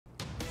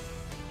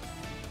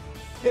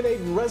And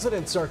Ayden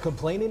residents are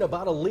complaining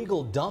about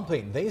illegal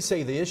dumping. They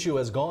say the issue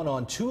has gone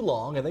on too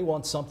long and they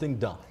want something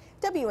done.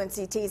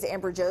 WNCT's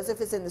Amber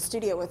Joseph is in the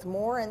studio with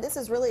more, and this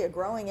is really a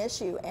growing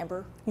issue,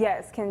 Amber.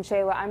 Yes, Ken,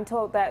 Shayla, I'm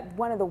told that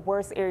one of the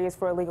worst areas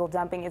for illegal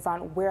dumping is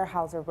on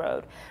Weyerhaeuser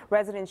Road.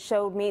 Residents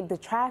showed me the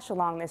trash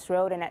along this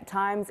road, and at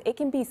times it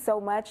can be so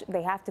much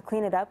they have to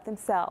clean it up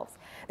themselves.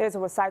 There's a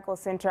recycle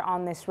center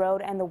on this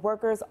road, and the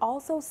workers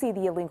also see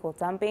the illegal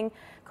dumping,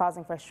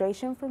 causing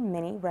frustration for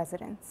many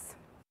residents.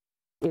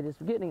 It is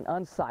getting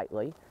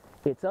unsightly,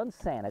 it's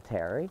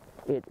unsanitary,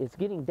 it's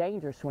getting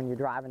dangerous when you're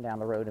driving down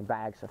the road and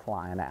bags are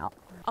flying out.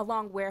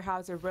 Along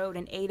Weyerhaeuser Road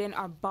in Ayden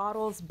are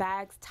bottles,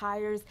 bags,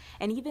 tires,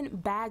 and even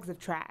bags of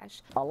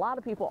trash. A lot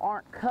of people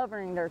aren't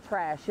covering their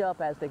trash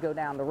up as they go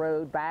down the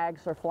road.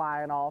 Bags are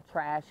flying off,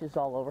 trash is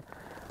all over.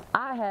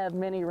 I have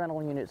many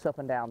rental units up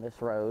and down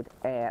this road,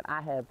 and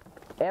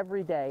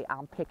every day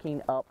I'm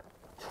picking up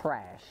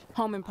trash.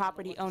 Home and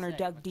property owner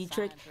Doug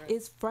Dietrich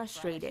is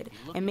frustrated,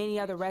 and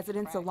many other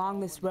residents along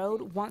this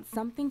road want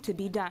something to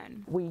be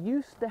done. We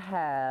used to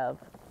have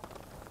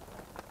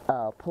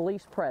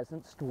police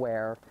presence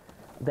where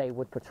they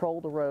would patrol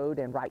the road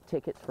and write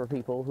tickets for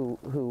people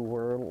who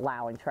were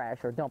allowing trash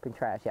or dumping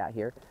trash out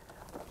here.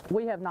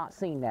 We have not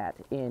seen that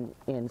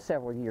in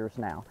several years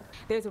now.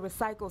 There's a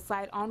recycle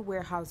site on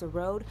Weyerhaeuser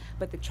Road,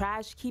 but the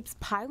trash keeps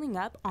piling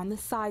up on the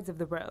sides of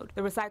the road.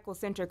 The recycle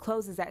center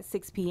closes at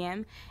 6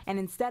 p.m. and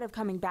instead of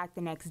coming back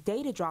the next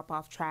day to drop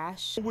off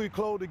trash, we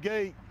close the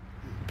gate.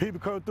 People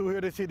come through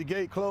here, they see the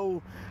gate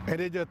closed, and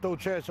they just throw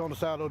trash on the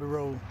side of the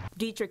road.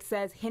 Dietrich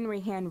says Henry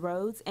Hand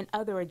roads and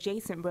other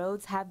adjacent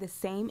roads have the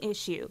same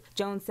issue.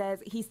 Jones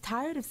says he's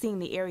tired of seeing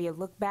the area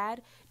look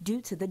bad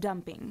due to the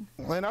dumping.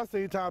 And I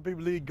see time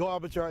people leave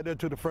garbage right there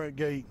to the front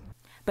gate.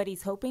 But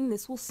he's hoping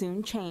this will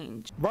soon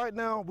change. Right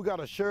now, we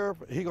got a sheriff.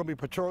 He's going to be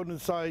patrolling the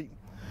site,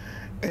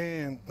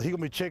 and he's going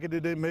to be checking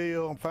the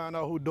mail and find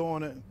out who's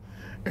doing it.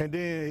 And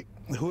then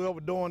whoever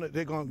doing it,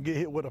 they're going to get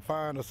hit with a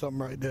fine or something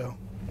right there.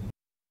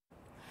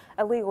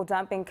 Illegal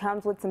dumping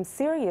comes with some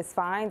serious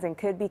fines and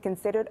could be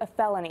considered a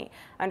felony.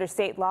 Under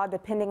state law,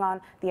 depending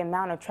on the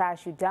amount of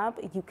trash you dump,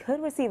 you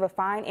could receive a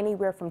fine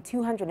anywhere from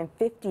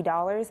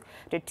 $250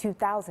 to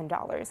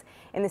 $2,000.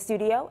 In the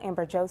studio,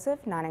 Amber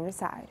Joseph, 9 on your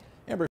side.